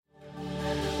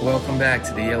Welcome back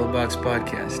to the Yellow Box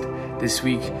Podcast. This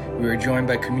week, we are joined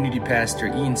by Community Pastor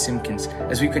Ian Simpkins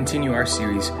as we continue our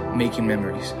series, Making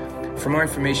Memories. For more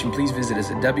information, please visit us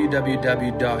at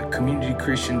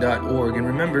www.communitychristian.org. And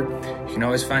remember, you can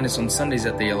always find us on Sundays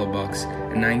at the Yellow Box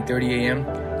at 9:30 a.m.,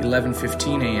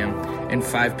 11:15 a.m., and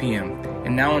 5 p.m.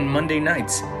 And now on Monday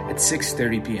nights at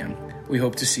 6:30 p.m. We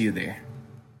hope to see you there.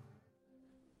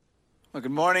 Well, good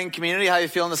morning, community. How are you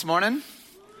feeling this morning?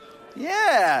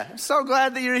 Yeah, I'm so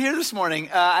glad that you're here this morning.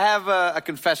 I have a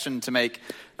confession to make.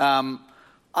 I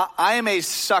am a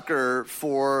sucker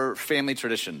for family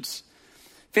traditions.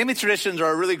 Family traditions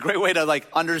are a really great way to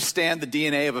understand the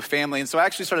DNA of a family. And so I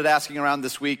actually started asking around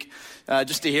this week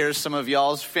just to hear some of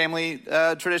y'all's family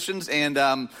traditions. And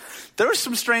there were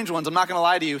some strange ones, I'm not going to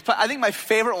lie to you. I think my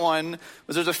favorite one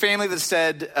was there's a family that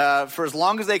said for as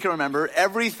long as they can remember,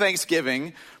 every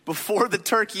Thanksgiving, before the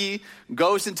turkey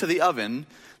goes into the oven,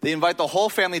 they invite the whole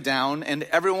family down and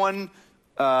everyone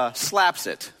slaps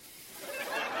it.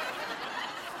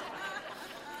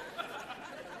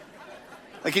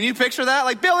 Can you picture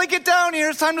that? Billy, get down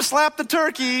here. It's time to slap the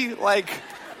turkey.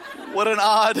 What an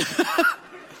odd.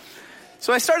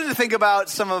 So I started to think about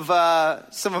some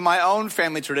of my own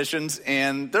family traditions,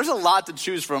 and there's a lot to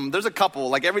choose from. There's a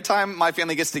couple. Every time my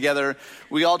family gets together,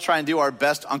 we all try and do our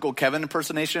best Uncle Kevin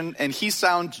impersonation, and he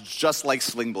sounds just like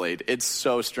Sling Blade. It's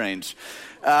so strange.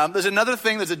 There's another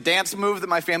thing. There's a dance move that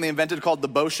my family invented called the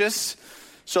Botius.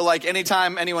 So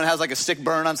anytime anyone has a sick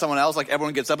burn on someone else,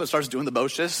 everyone gets up and starts doing the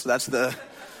Botius. That's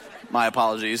my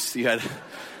apologies.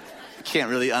 Can't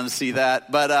really unsee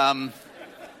that. But I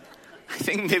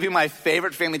think maybe my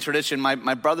favorite family tradition,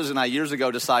 my brothers and I years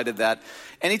ago decided that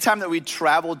anytime that we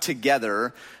traveled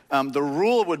together,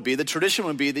 the tradition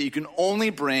would be that you can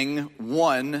only bring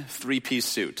one three-piece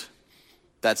suit.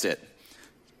 That's it.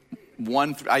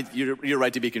 You're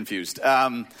right to be confused.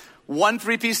 One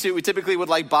three-piece suit, we typically would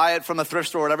buy it from a thrift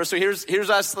store or whatever. So here's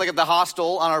us at the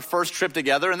hostel on our first trip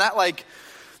together, and that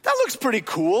looks pretty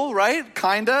cool, right?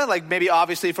 Kinda, maybe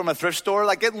obviously from a thrift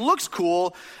store. It looks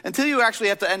cool until you actually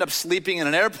have to end up sleeping in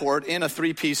an airport in a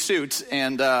three-piece suit.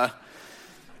 And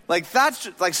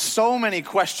that's so many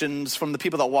questions from the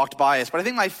people that walked by us. But I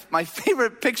think my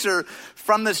favorite picture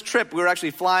from this trip, we were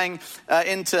actually flying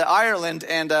into Ireland,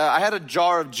 and I had a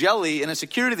jar of jelly, and in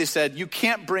security they said, you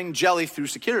can't bring jelly through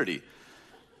security.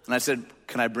 And I said,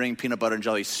 can I bring peanut butter and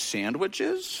jelly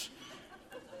sandwiches?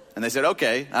 And they said,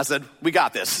 okay. I said, we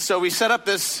got this. So we set up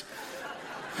this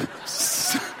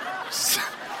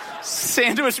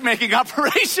sandwich making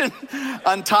operation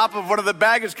on top of one of the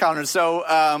baggage counters. So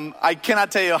I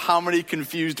cannot tell you how many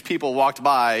confused people walked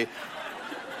by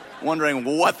wondering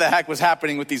what the heck was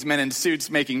happening with these men in suits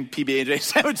making PB&J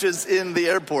sandwiches in the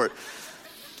airport.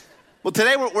 Well,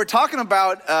 today we're talking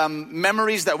about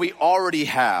memories that we already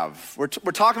have. We're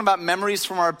talking about memories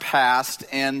from our past,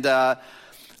 and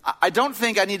I don't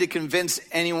think I need to convince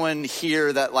anyone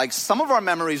here that some of our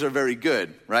memories are very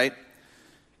good, right?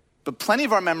 But plenty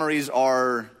of our memories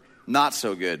are not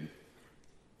so good.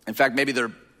 In fact, maybe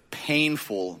they're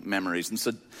painful memories. And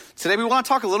so today we want to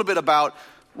talk a little bit about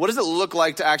what does it look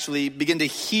like to actually begin to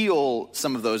heal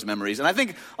some of those memories. And I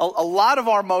think a lot of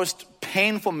our most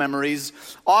painful memories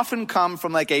often come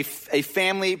from a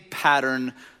family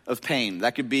pattern of pain.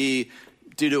 That could be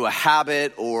due to a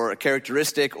habit or a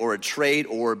characteristic or a trait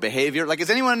or behavior. Has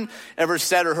anyone ever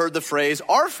said or heard the phrase,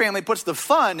 our family puts the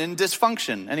fun in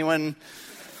dysfunction? Anyone?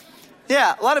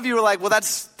 Yeah, a lot of you are well,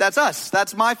 that's us.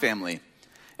 That's my family.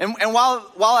 And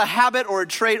while a habit or a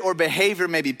trait or behavior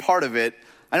may be part of it,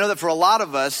 I know that for a lot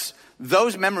of us,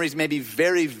 those memories may be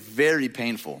very, very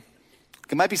painful.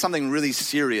 It might be something really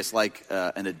serious like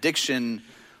an addiction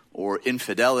or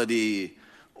infidelity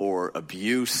or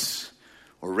abuse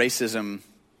or racism.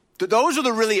 Those are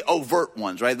the really overt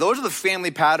ones, right? Those are the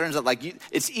family patterns that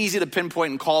it's easy to pinpoint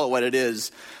and call it what it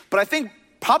is. But I think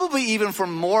probably even for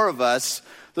more of us,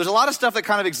 there's a lot of stuff that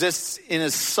kind of exists in a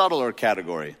subtler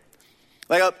category.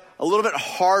 A little bit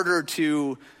harder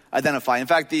to identify. In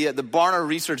fact, the Barna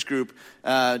Research Group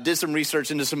did some research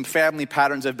into some family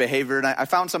patterns of behavior, and I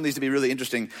found some of these to be really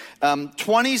interesting.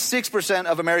 26%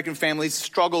 of American families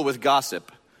struggle with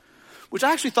gossip, which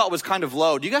I actually thought was kind of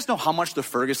low. Do you guys know how much the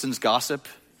Fergusons gossip?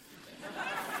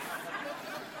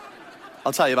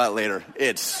 I'll tell you about it later.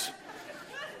 It's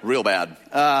real bad.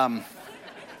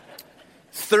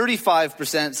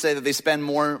 35% say that they spend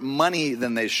more money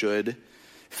than they should.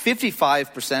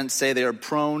 55% say they are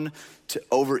prone to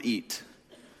overeat.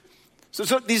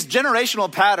 So these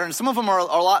generational patterns, some of them are a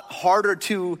lot harder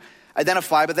to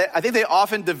identify, but I think they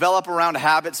often develop around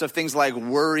habits of things like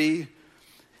worry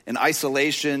and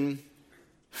isolation,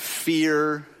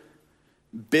 fear,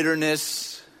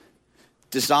 bitterness,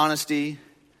 dishonesty.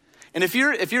 And if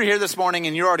you're here this morning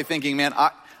and you're already thinking, man,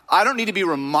 I don't need to be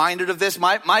reminded of this.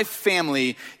 My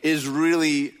family is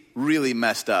really, really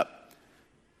messed up.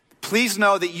 Please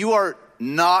know that you are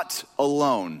not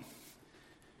alone.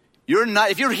 You're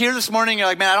not. If you're here this morning, you're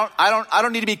like, man, I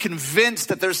don't need to be convinced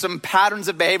that there's some patterns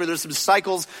of behavior, there's some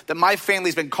cycles that my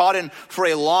family's been caught in for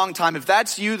a long time. If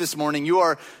that's you this morning, you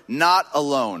are not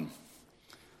alone.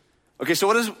 Okay, so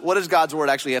what does God's word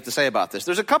actually have to say about this?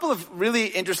 There's a couple of really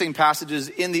interesting passages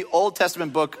in the Old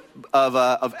Testament book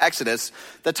of Exodus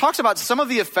that talks about some of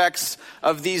the effects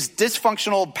of these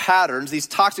dysfunctional patterns, these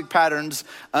toxic patterns,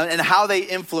 and how they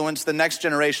influence the next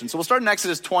generation. So we'll start in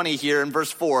Exodus 20 here in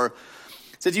verse 4.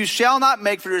 It says, "You shall not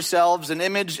make for yourselves an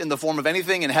image in the form of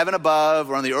anything in heaven above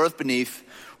or on the earth beneath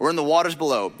or in the waters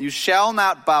below. You shall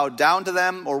not bow down to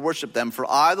them or worship them, for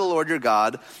I, the Lord your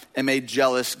God, am a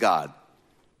jealous God."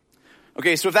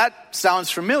 Okay, so if that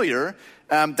sounds familiar,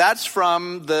 that's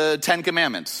from the Ten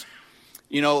Commandments.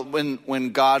 You know,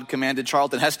 when God commanded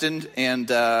Charlton Heston and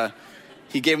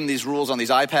he gave him these rules on these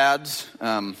iPads,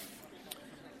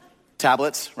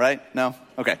 tablets, right? No?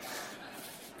 Okay.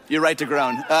 You're right to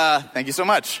groan. Thank you so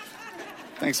much.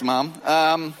 Thanks, Mom.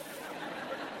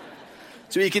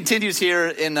 So he continues here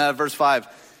in verse 5. He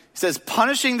says,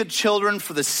 "Punishing the children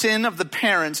for the sin of the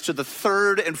parents to the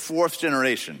third and fourth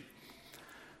generation."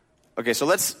 Okay, so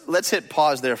let's hit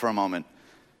pause there for a moment.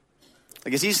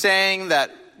 Like, is he saying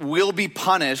that we'll be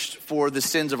punished for the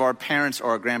sins of our parents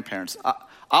or our grandparents?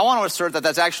 I want to assert that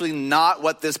that's actually not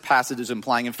what this passage is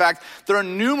implying. In fact, there are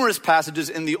numerous passages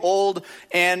in the Old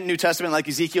and New Testament, like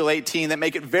Ezekiel 18, that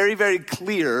make it very, very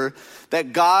clear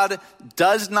that God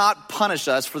does not punish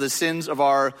us for the sins of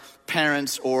our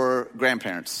parents or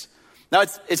grandparents. Now,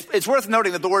 it's worth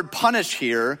noting that the word punish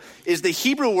here is the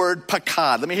Hebrew word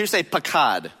pakad. Let me hear you say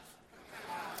pakad.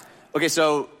 Okay,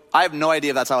 so I have no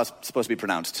idea if that's how it's supposed to be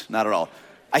pronounced. Not at all.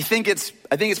 I think it's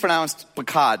pronounced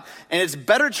pakad, and it's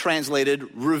better translated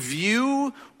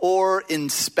review or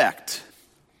inspect.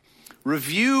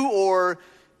 Review or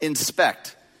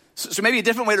inspect. So maybe a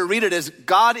different way to read it is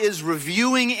God is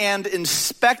reviewing and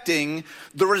inspecting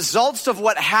the results of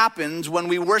what happens when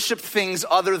we worship things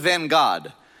other than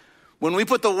God. When we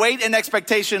put the weight and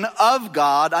expectation of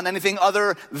God on anything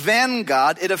other than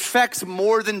God, it affects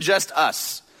more than just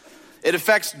us. It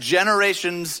affects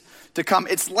generations to come.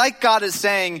 It's like God is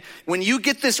saying, when you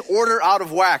get this order out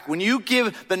of whack, when you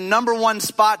give the number one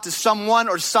spot to someone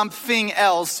or something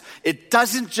else, it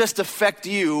doesn't just affect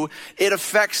you, it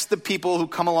affects the people who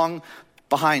come along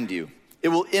behind you. It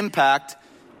will impact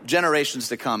generations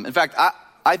to come. In fact,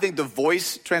 I think the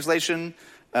Voice translation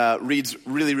reads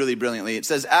really, really brilliantly. It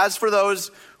says, "As for those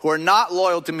who are not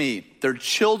loyal to me, their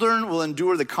children will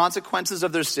endure the consequences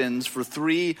of their sins for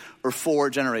 3 or 4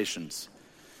 generations."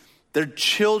 Their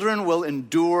children will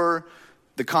endure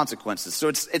the consequences. So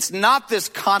it's not this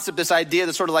concept, this idea,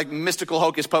 this sort of like mystical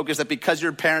hocus pocus that because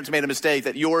your parents made a mistake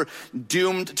that you're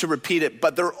doomed to repeat it.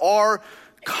 But there are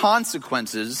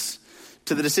consequences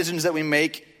to the decisions that we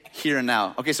make here and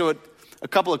now. Okay, so a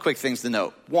couple of quick things to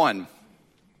note. One,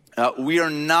 we are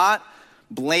not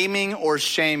blaming or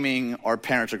shaming our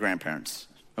parents or grandparents,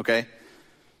 okay?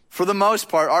 For the most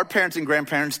part, our parents and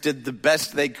grandparents did the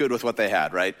best they could with what they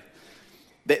had, right?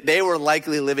 They were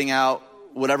likely living out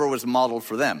whatever was modeled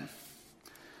for them.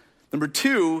 Number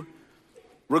two,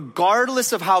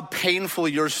 regardless of how painful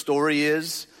your story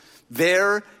is,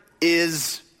 there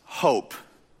is hope.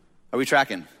 Are we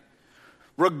tracking?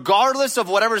 Regardless of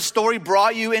whatever story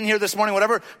brought you in here this morning,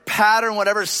 whatever pattern,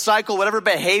 whatever cycle, whatever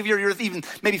behavior you're even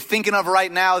maybe thinking of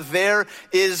right now, there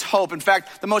is hope. In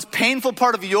fact, the most painful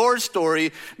part of your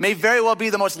story may very well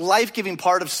be the most life-giving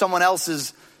part of someone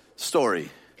else's story.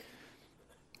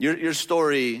 Your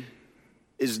story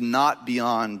is not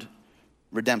beyond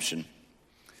redemption.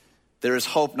 There is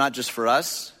hope not just for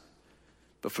us,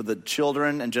 but for the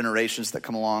children and generations that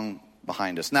come along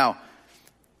behind us. Now,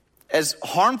 as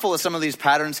harmful as some of these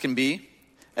patterns can be,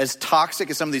 as toxic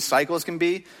as some of these cycles can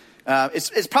be,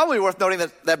 it's probably worth noting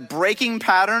that breaking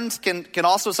patterns can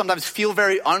also sometimes feel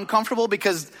very uncomfortable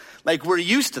because like we're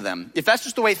used to them. If that's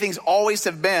just the way things always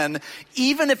have been,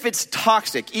 even if it's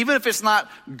toxic, even if it's not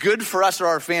good for us or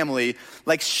our family,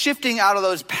 like shifting out of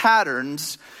those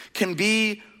patterns can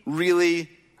be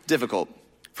really difficult.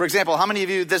 For example, how many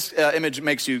of you, this image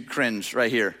makes you cringe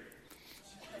right here?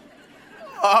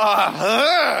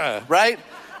 Right?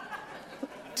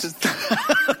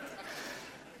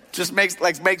 Just makes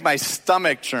my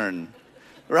stomach churn.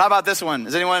 Or how about this one?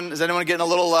 Is anyone getting a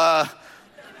little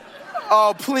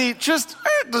oh please, does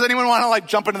anyone want to like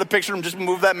jump into the picture and just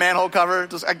move that manhole cover?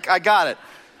 I got it.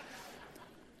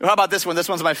 Or how about this one? This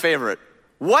one's my favorite.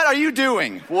 What are you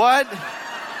doing? What?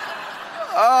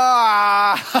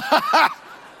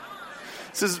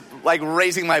 This is like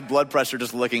raising my blood pressure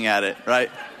just looking at it, right?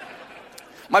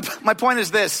 My point is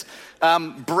this.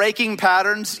 Breaking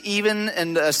patterns, even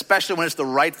and especially when it's the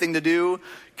right thing to do,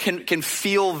 can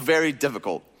feel very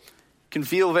difficult. Can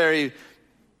feel very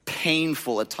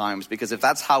painful at times, because if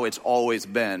that's how it's always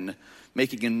been,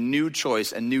 making a new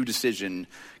choice, a new decision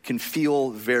can feel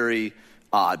very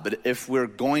odd. But if we're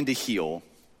going to heal,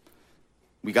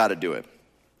 we got to do it.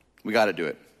 We got to do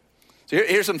it. So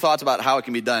here's some thoughts about how it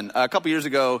can be done. A couple years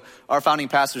ago, our founding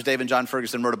pastors, Dave and John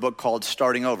Ferguson, wrote a book called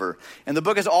Starting Over. And the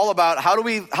book is all about how do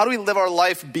we live our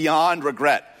life beyond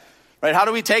regret? Right? How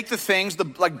do we take the things, the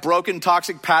like broken,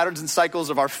 toxic patterns and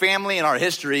cycles of our family and our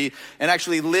history, and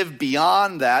actually live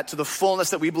beyond that to the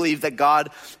fullness that we believe that God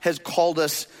has called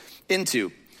us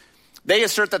into? They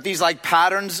assert that these like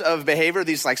patterns of behavior,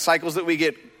 these like cycles that we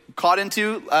get caught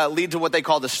into, lead to what they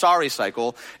call the sorry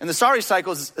cycle. And the sorry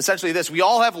cycle is essentially this: we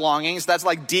all have longings. That's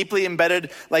like deeply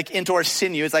embedded like into our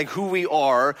sinew. It's like who we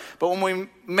are. But when we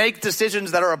make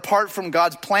decisions that are apart from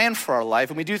God's plan for our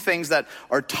life, and we do things that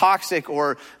are toxic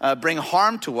or bring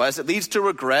harm to us, it leads to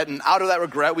regret. And out of that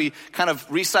regret, we kind of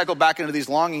recycle back into these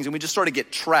longings, and we just sort of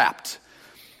get trapped.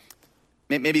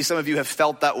 Maybe some of you have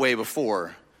felt that way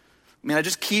before. I mean, I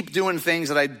just keep doing things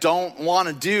that I don't want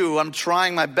to do. I'm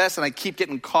trying my best, and I keep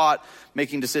getting caught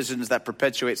making decisions that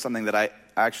perpetuate something that I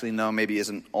actually know maybe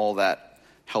isn't all that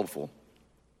helpful.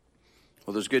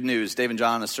 Well, there's good news. Dave and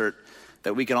John assert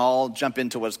that we can all jump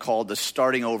into what's called the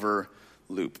starting over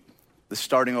loop. The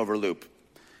starting over loop.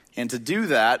 And to do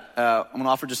that, I'm going to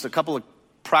offer just a couple of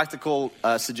practical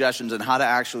suggestions on how to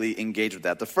actually engage with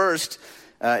that. The first,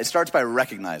 it starts by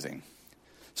recognizing.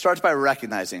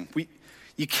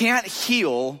 You can't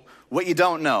heal what you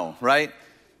don't know, right?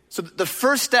 So the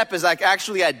first step is like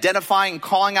actually identifying,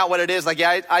 calling out what it is. Like,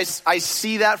 yeah, I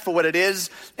see that for what it is,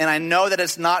 and I know that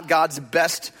it's not God's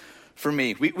best for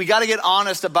me. We got to get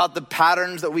honest about the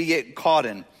patterns that we get caught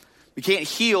in. We can't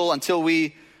heal until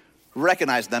we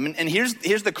recognize them. And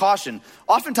here's the caution.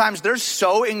 Oftentimes they're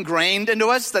so ingrained into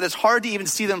us that it's hard to even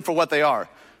see them for what they are,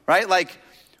 right? Like,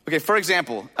 okay, for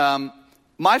example,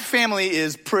 my family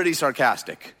is pretty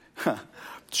sarcastic.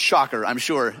 Shocker, I'm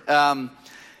sure. And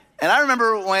I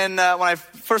remember when I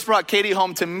first brought Katie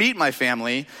home to meet my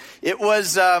family, it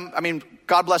was,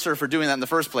 God bless her for doing that in the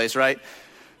first place, right?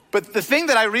 But the thing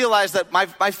that I realized that my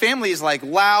family is like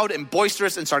loud and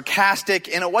boisterous and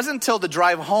sarcastic, and it wasn't until the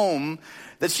drive home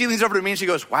that she leans over to me and she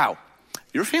goes, "Wow,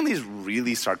 your family is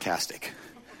really sarcastic."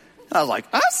 And I was like,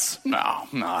 "Us? No,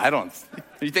 I don't.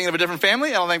 Are you thinking of a different family?"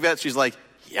 I don't think that. She's like,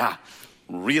 "Yeah,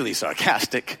 really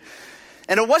sarcastic."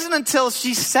 And it wasn't until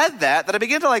she said that I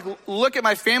began to like look at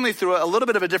my family through a little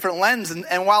bit of a different lens.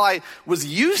 And while I was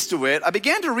used to it, I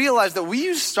began to realize that we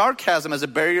use sarcasm as a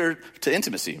barrier to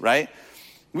intimacy, right?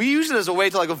 We use it as a way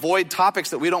to like avoid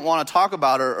topics that we don't want to talk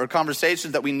about or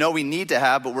conversations that we know we need to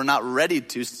have, but we're not ready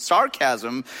to.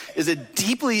 Sarcasm is a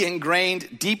deeply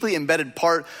ingrained, deeply embedded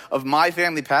part of my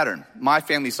family pattern, my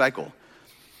family cycle.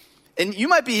 And you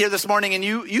might be here this morning and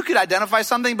you could identify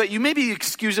something, but you maybe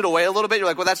excuse it away a little bit. You're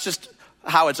like, well, that's just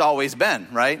how it's always been,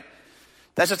 right?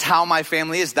 That's just how my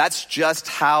family is. That's just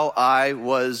how I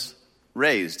was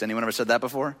raised. Anyone ever said that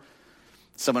before?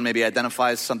 Someone maybe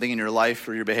identifies something in your life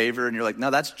or your behavior, and you're like,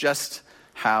 no, that's just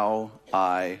how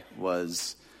I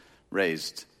was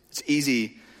raised. It's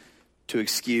easy to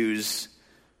excuse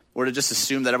or to just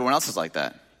assume that everyone else is like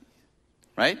that,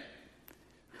 right?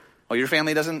 Oh, your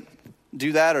family doesn't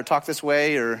do that or talk this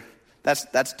way, or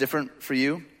that's different for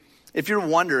you. If you're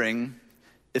wondering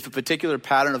if a particular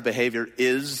pattern of behavior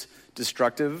is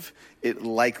destructive, it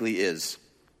likely is.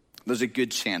 There's a good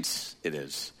chance it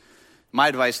is. My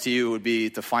advice to you would be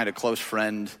to find a close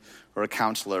friend or a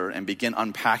counselor and begin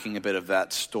unpacking a bit of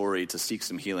that story to seek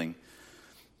some healing.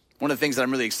 One of the things that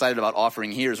I'm really excited about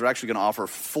offering here is we're actually going to offer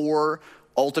 4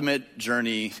 Ultimate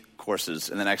Journey courses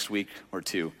in the next week or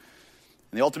 2.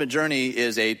 And the Ultimate Journey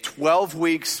is a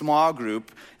 12-week small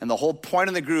group, and the whole point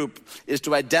of the group is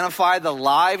to identify the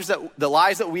lies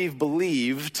that we've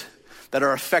believed that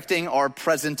are affecting our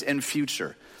present and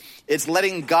future. It's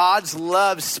letting God's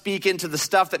love speak into the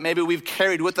stuff that maybe we've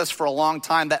carried with us for a long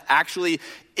time that actually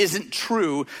isn't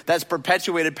true, that's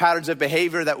perpetuated patterns of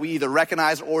behavior that we either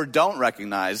recognize or don't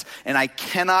recognize. And I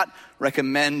cannot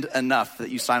recommend enough that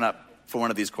you sign up for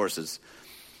one of these courses.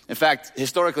 In fact,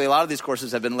 historically, a lot of these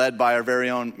courses have been led by our very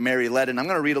own Mary Ledden. I'm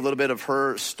going to read a little bit of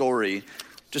her story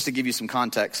just to give you some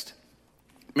context.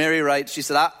 Mary writes, she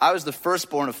said, I was the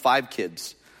firstborn of 5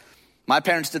 kids. My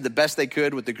parents did the best they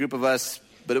could with the group of us,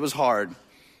 but it was hard.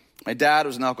 My dad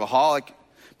was an alcoholic.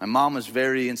 My mom was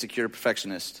very insecure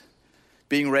perfectionist.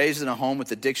 Being raised in a home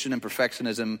with addiction and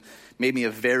perfectionism made me a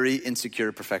very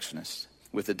insecure perfectionist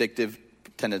with addictive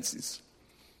tendencies.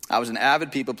 I was an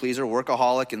avid people pleaser,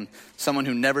 workaholic, and someone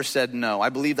who never said no. I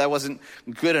believed I wasn't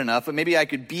good enough, but maybe I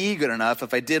could be good enough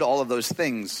if I did all of those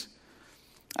things.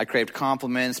 I craved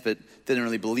compliments, but didn't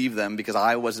really believe them because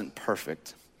I wasn't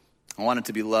perfect. I wanted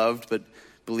to be loved, but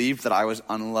believed that I was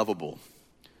unlovable.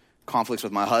 Conflicts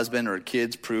with my husband or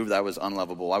kids proved I was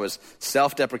unlovable. I was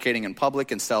self-deprecating in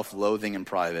public and self-loathing in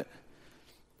private.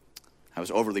 I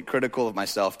was overly critical of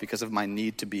myself because of my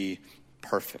need to be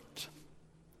perfect.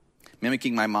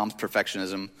 Mimicking my mom's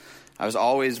perfectionism, I was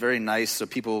always very nice so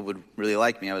people would really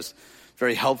like me. I was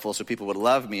very helpful so people would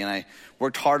love me, and I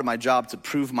worked hard at my job to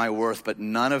prove my worth, but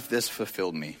none of this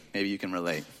fulfilled me. Maybe you can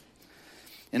relate.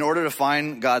 In order to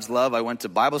find God's love, I went to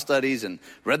Bible studies and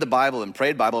read the Bible and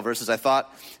prayed Bible verses. I thought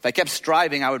if I kept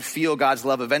striving, I would feel God's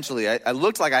love eventually. I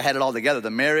looked like I had it all together, the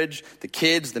marriage, the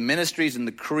kids, the ministries, and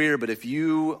the career, but if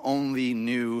you only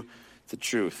knew the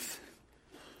truth.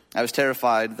 I was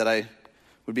terrified that I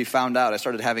would be found out. I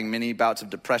started having many bouts of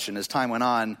depression. As time went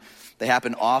on, they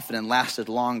happened often and lasted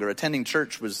longer. Attending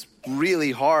church was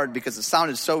really hard because it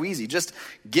sounded so easy. Just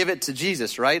give it to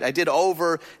Jesus, right? I did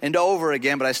over and over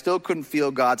again, but I still couldn't feel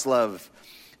God's love.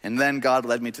 And then God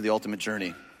led me to the ultimate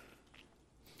journey.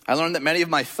 I learned that many of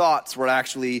my thoughts were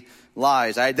actually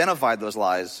lies. I identified those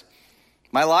lies.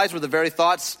 My lies were the very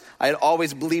thoughts I had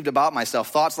always believed about myself.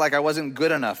 Thoughts like I wasn't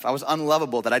good enough, I was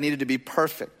unlovable, that I needed to be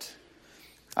perfect.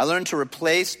 I learned to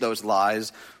replace those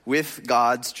lies with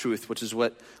God's truth, which is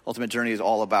what Ultimate Journey is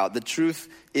all about. The truth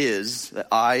is that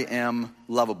I am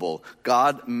lovable.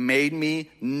 God made me,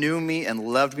 knew me, and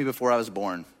loved me before I was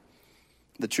born.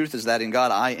 The truth is that in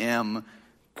God, I am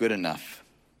good enough.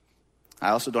 I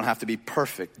also don't have to be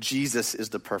perfect. Jesus is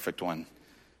the perfect one.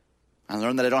 I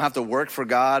learned that I don't have to work for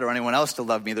God or anyone else to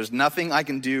love me. There's nothing I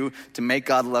can do to make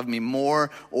God love me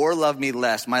more or love me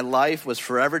less. My life was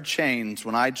forever changed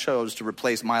when I chose to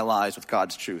replace my lies with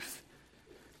God's truth.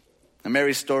 And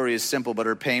Mary's story is simple, but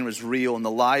her pain was real, and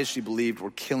the lies she believed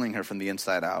were killing her from the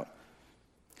inside out.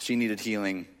 She needed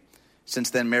healing. Since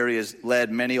then, Mary has led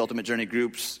many Ultimate Journey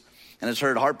groups and has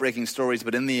heard heartbreaking stories,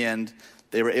 but in the end,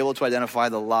 they were able to identify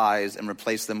the lies and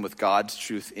replace them with God's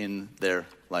truth in their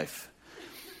life.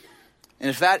 And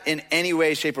if that in any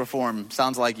way, shape, or form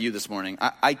sounds like you this morning,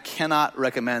 I cannot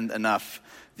recommend enough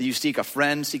that you seek a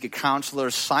friend, seek a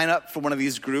counselor, sign up for one of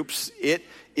these groups. It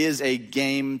is a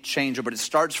game changer, but it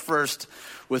starts first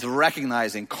with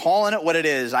recognizing, calling it what it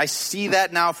is. I see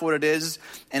that now for what it is,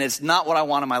 and it's not what I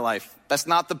want in my life. That's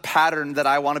not the pattern that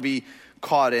I want to be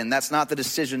caught in. That's not the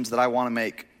decisions that I want to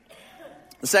make.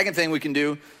 The second thing we can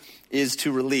do is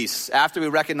to release. After we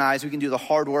recognize, we can do the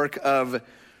hard work of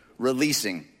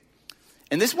releasing.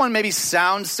 And this one maybe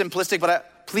sounds simplistic,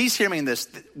 but please hear me in this.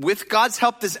 With God's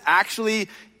help, this actually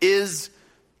is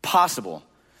possible.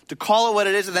 To call it what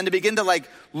it is and then to begin to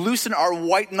loosen our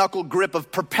white knuckle grip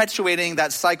of perpetuating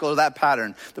that cycle or that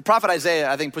pattern. The prophet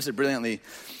Isaiah, I think, puts it brilliantly.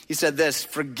 He said this: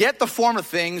 forget the former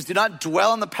things, do not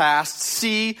dwell in the past.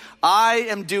 See, I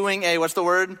am doing a, what's the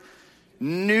word?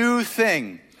 New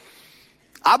thing.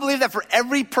 I believe that for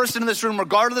every person in this room,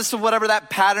 regardless of whatever that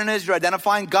pattern is you're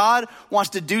identifying, God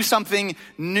wants to do something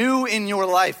new in your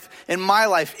life, in my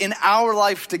life, in our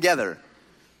life together.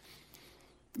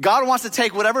 God wants to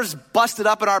take whatever's busted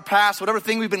up in our past, whatever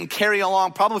thing we've been carrying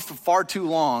along, probably for far too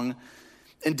long,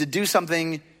 and to do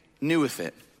something new with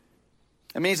it.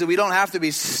 It means that we don't have to be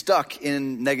stuck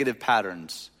in negative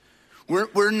patterns.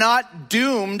 We're not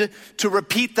doomed to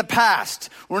repeat the past.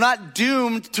 We're not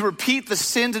doomed to repeat the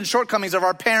sins and shortcomings of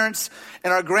our parents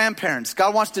and our grandparents.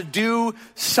 God wants to do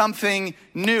something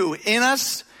new in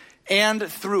us and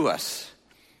through us.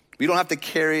 We don't have to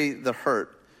carry the hurt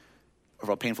of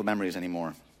our painful memories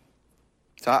anymore.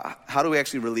 So how do we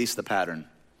actually release the pattern?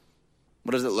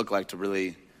 What does it look like to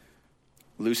really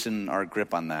loosen our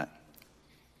grip on that?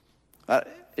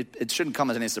 It shouldn't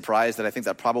come as any surprise that I think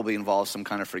that probably involves some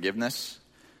kind of forgiveness.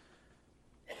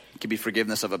 It could be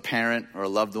forgiveness of a parent or a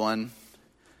loved one.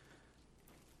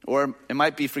 Or it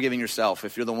might be forgiving yourself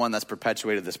if you're the one that's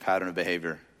perpetuated this pattern of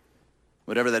behavior.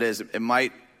 Whatever that is, it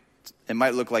might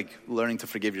look like learning to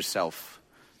forgive yourself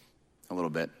a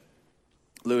little bit.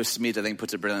 Lewis Smedes, I think,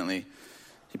 puts it brilliantly.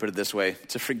 He put it this way: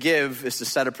 to forgive is to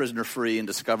set a prisoner free and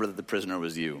discover that the prisoner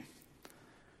was you.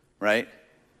 Right?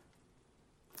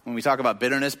 When we talk about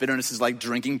bitterness is like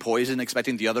drinking poison,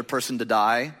 expecting the other person to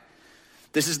die.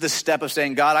 This is the step of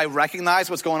saying, God, I recognize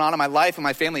what's going on in my life and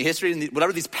my family history and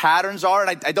whatever these patterns are,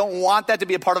 and I don't want that to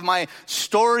be a part of my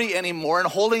story anymore. And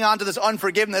holding on to this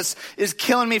unforgiveness is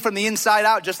killing me from the inside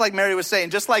out, just like Mary was saying,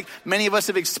 just like many of us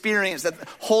have experienced, that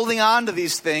holding on to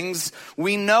these things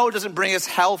we know doesn't bring us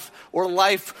health or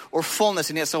life or fullness,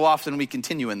 and yet so often we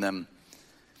continue in them.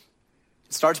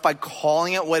 It starts by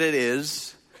calling it what it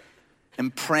is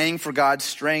and praying for God's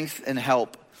strength and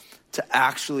help to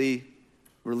actually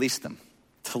release them,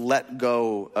 to let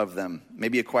go of them.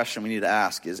 Maybe a question we need to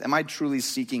ask is, am I truly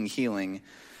seeking healing,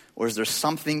 or is there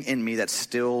something in me that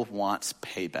still wants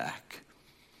payback?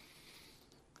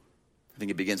 I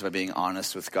think it begins by being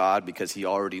honest with God, because he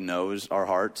already knows our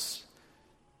hearts.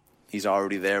 He's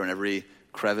already there in every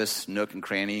crevice, nook, and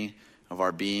cranny of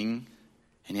our being,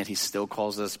 and yet he still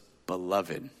calls us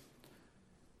beloved.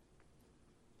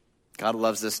 God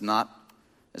loves us not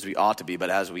as we ought to be, but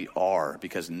as we are,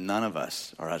 because none of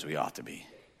us are as we ought to be.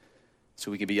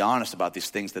 So we can be honest about these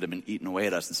things that have been eating away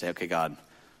at us and say, okay, God,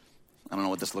 I don't know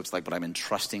what this looks like, but I'm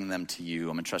entrusting them to you.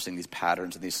 I'm entrusting these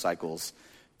patterns and these cycles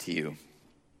to you.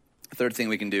 The third thing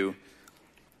we can do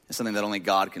is something that only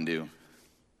God can do,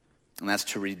 and that's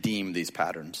to redeem these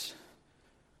patterns.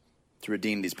 To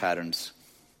redeem these patterns.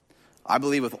 I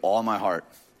believe with all my heart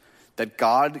that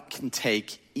God can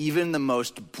take even the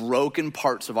most broken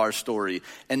parts of our story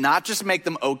and not just make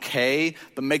them okay,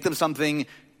 but make them something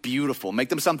beautiful, make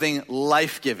them something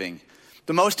life-giving.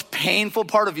 The most painful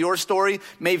part of your story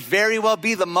may very well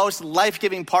be the most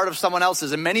life-giving part of someone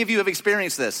else's. And many of you have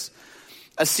experienced this.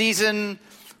 A season,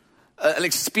 an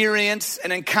experience,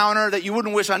 an encounter that you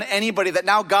wouldn't wish on anybody, that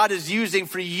now God is using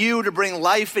for you to bring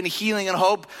life and healing and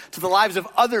hope to the lives of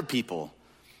other people.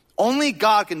 Only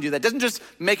God can do that. Doesn't just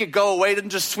make it go away, doesn't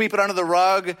just sweep it under the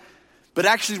rug, but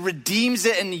actually redeems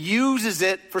it and uses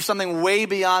it for something way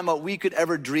beyond what we could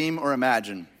ever dream or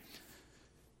imagine.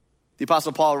 The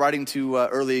Apostle Paul, writing to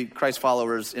early Christ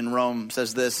followers in Rome,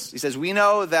 says this. He says, we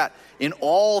know that in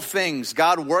all things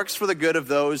God works for the good of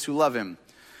those who love him,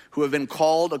 who have been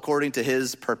called according to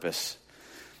his purpose.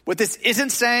 What this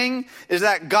isn't saying is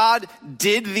that God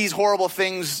did these horrible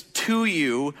things to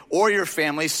you or your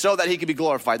family so that he could be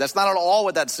glorified. That's not at all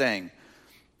what that's saying.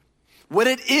 What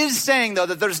it is saying, though,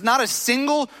 that there's not a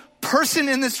single person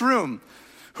in this room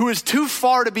who is too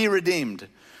far to be redeemed.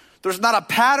 There's not a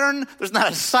pattern, there's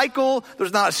not a cycle,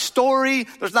 there's not a story,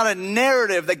 there's not a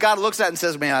narrative that God looks at and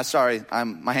says, man, sorry,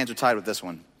 my hands are tied with this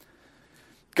one.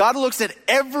 God looks at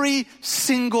every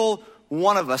single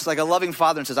one of us like a loving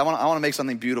father and says, I want to make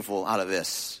something beautiful out of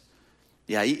this.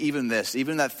 Yeah, even this,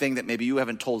 even that thing that maybe you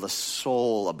haven't told a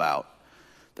soul about.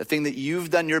 The thing that you've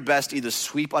done your best to either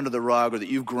sweep under the rug or that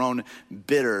you've grown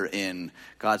bitter in.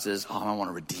 God says, I want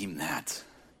to redeem that.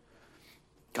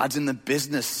 God's in the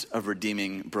business of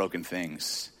redeeming broken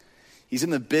things. He's in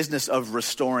the business of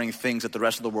restoring things that the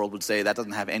rest of the world would say that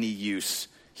doesn't have any use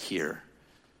here.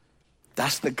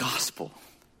 That's the gospel.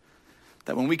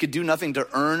 That when we could do nothing to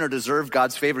earn or deserve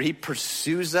God's favor, he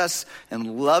pursues us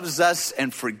and loves us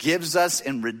and forgives us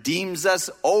and redeems us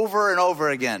over and over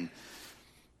again.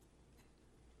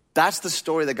 That's the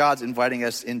story that God's inviting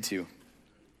us into.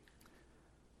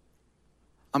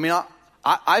 I mean,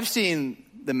 I've seen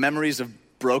the memories of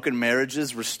broken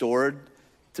marriages restored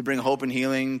to bring hope and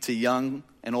healing to young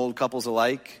and old couples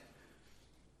alike.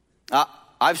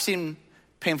 I've seen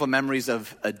painful memories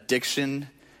of addiction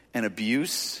and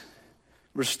abuse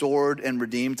restored and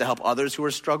redeemed to help others who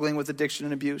are struggling with addiction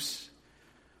and abuse.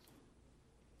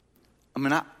 I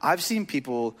mean, I've seen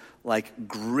people like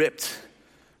gripped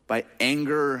by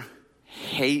anger,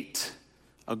 hate,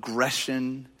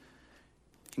 aggression.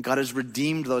 And God has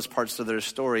redeemed those parts of their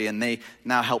story, and they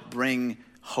now help bring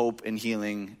hope and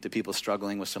healing to people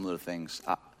struggling with similar things.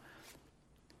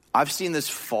 I've seen this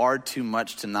far too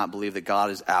much to not believe that God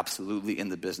is absolutely in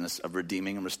the business of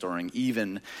redeeming and restoring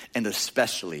even and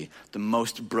especially the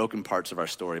most broken parts of our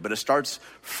story. But it starts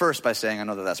first by saying, I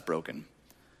know that that's broken.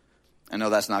 I know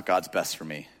that's not God's best for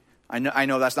me. I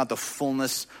know that's not the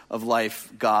fullness of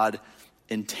life God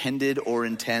intended or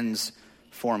intends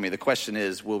for me. The question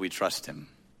is, will we trust him?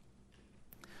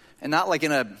 And not like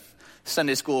in a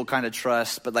Sunday school kind of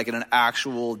trust, but like in an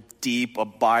actual deep,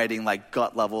 abiding, like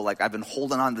gut level, like I've been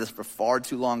holding on to this for far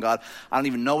too long, God. I don't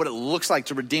even know what it looks like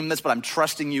to redeem this, but I'm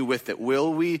trusting you with it.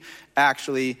 Will we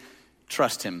actually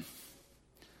trust him?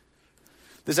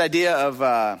 This idea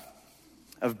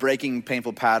of breaking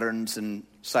painful patterns and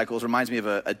cycles reminds me of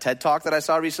a TED Talk that I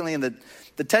saw recently. And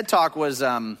the TED Talk was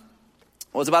about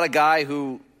a guy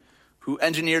who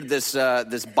engineered this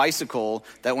bicycle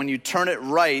that when you turn it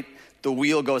right, the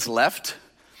wheel goes left.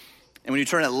 And when you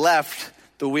turn it left,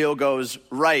 the wheel goes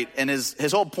right. And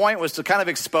his whole point was to kind of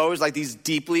expose like these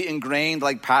deeply ingrained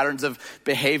like patterns of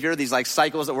behavior, these like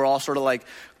cycles that we're all sort of like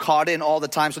caught in all the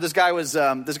time. So this guy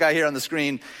here on the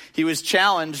screen, he was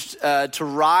challenged to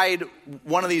ride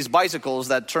one of these bicycles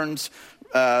that turns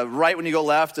right when you go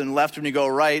left and left when you go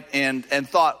right, and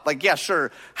thought like, yeah,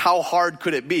 sure, how hard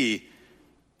could it be?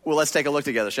 Well, let's take a look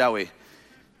together, shall we?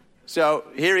 So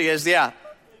here he is, yeah.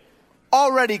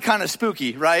 Already kind of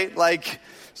spooky, right? Like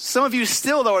some of you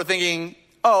still though are thinking,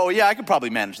 oh yeah, I could probably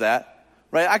manage that,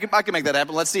 right? I can make that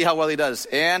happen. Let's see how well he does.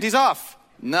 And he's off.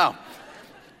 No.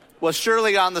 Well,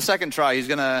 surely on the second try, he's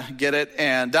gonna get it.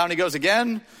 And down he goes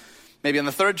again. Maybe on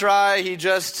the third try,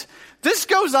 this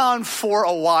goes on for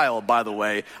a while, by the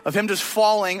way, of him just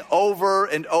falling over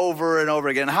and over and over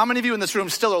again. How many of you in this room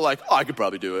still are like, oh, I could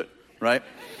probably do it, right?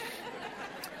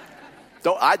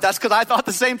 That's because I thought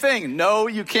the same thing. No,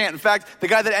 you can't. In fact, the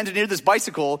guy that engineered this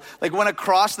bicycle like went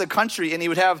across the country and he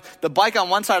would have the bike on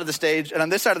one side of the stage, and on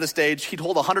this side of the stage, he'd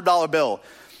hold a $100 bill.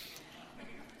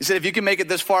 He said, if you can make it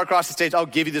this far across the stage, I'll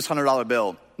give you this $100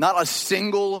 bill. Not a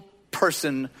single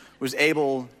person was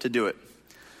able to do it.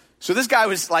 So this guy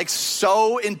was like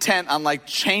so intent on like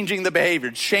changing the behavior,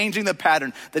 changing the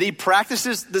pattern, that he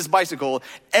practices this bicycle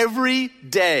every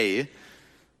day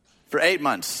for 8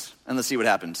 months. And let's see what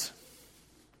happens.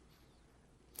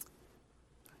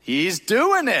 He's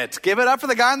doing it. Give it up for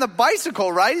the guy on the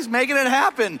bicycle, right? He's making it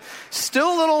happen. Still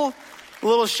a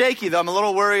little shaky though. I'm a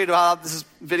little worried about how this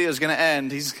video is going to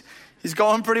end. He's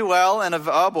going pretty well, and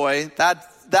oh boy,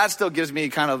 that still gives me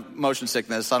kind of motion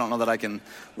sickness. I don't know that I can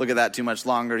look at that too much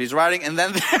longer. He's riding, and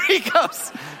then there he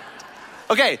goes.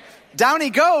 Okay, down he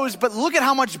goes, but look at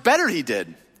how much better he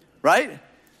did, right?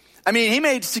 I mean, he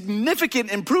made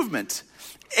significant improvement.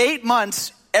 8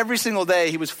 months. Every single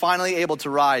day, he was finally able to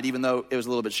ride, even though it was a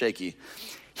little bit shaky.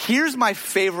 Here's my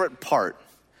favorite part.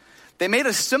 They made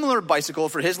a similar bicycle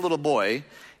for his little boy,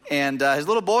 and his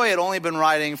little boy had only been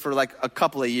riding for like a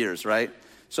couple of years, right?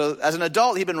 So as an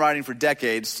adult, he'd been riding for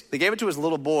decades. They gave it to his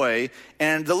little boy,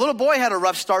 and the little boy had a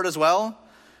rough start as well,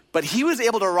 but he was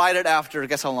able to ride it after,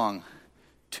 guess how long?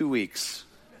 2 weeks.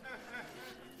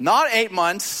 Not 8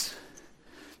 months,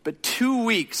 but 2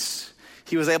 weeks.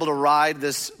 He was able to ride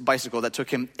this bicycle that took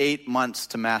him 8 months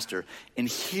to master. And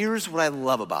here's what I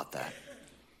love about that.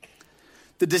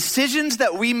 The decisions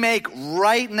that we make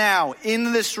right now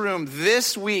in this room,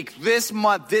 this week, this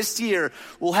month, this year,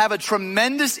 will have a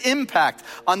tremendous impact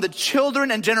on the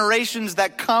children and generations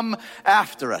that come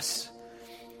after us.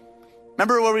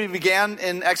 Remember where we began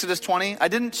in Exodus 20? I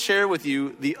didn't share with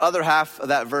you the other half of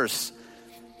that verse.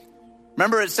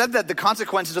 Remember, it said that the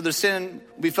consequences of their sin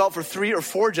will be felt for 3 or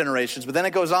 4 generations, but then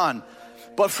it goes on.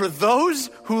 But for those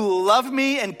who love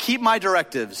me and keep my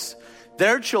directives,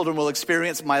 their children will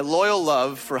experience my loyal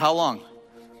love for how long?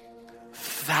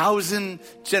 1,000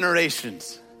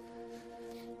 generations.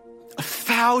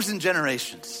 1,000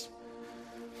 generations.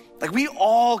 Like, we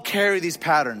all carry these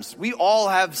patterns. We all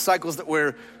have cycles that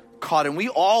we're caught in. We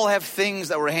all have things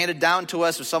that were handed down to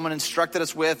us or someone instructed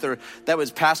us with or that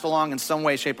was passed along in some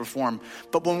way, shape, or form.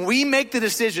 But when we make the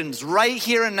decisions right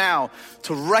here and now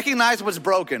to recognize what's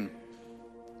broken,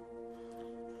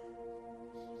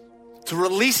 to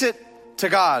release it to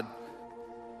God,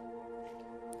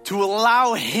 to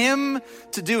allow Him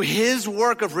to do His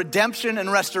work of redemption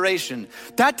and restoration,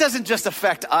 that doesn't just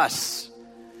affect us.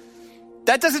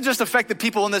 That doesn't just affect the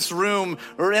people in this room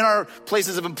or in our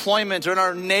places of employment or in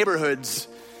our neighborhoods.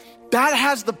 That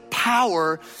has the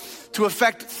power to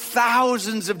affect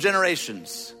thousands of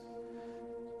generations.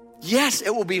 Yes,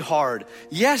 it will be hard.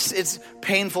 Yes, it's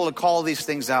painful to call these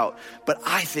things out, but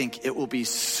I think it will be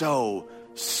so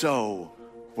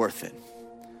worth it.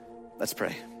 Let's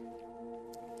pray.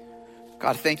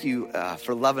 God, thank you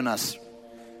for loving us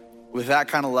with that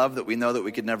kind of love that we know that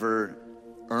we could never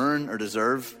earn or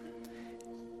deserve.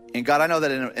 And God, I know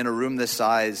that in a room this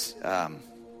size, there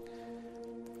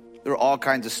are all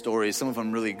kinds of stories, some of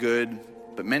them really good,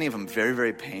 but many of them very,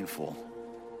 very painful.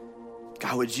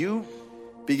 God, would you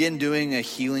begin doing a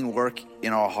healing work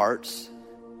in our hearts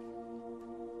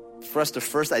for us to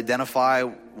first identify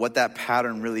what that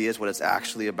pattern really is, what it's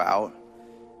actually about,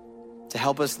 to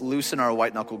help us loosen our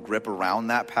white knuckle grip around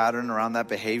that pattern, around that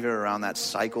behavior, around that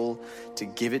cycle, to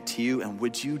give it to you. And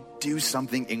would you do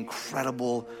something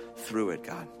incredible through it,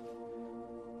 God?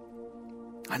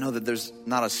 I know that there's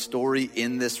not a story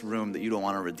in this room that you don't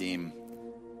want to redeem.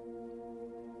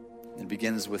 It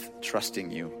begins with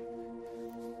trusting you.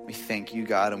 We thank you,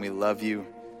 God, and we love you.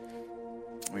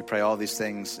 And we pray all these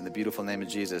things in the beautiful name of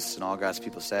Jesus, and all God's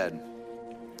people said,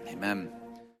 amen.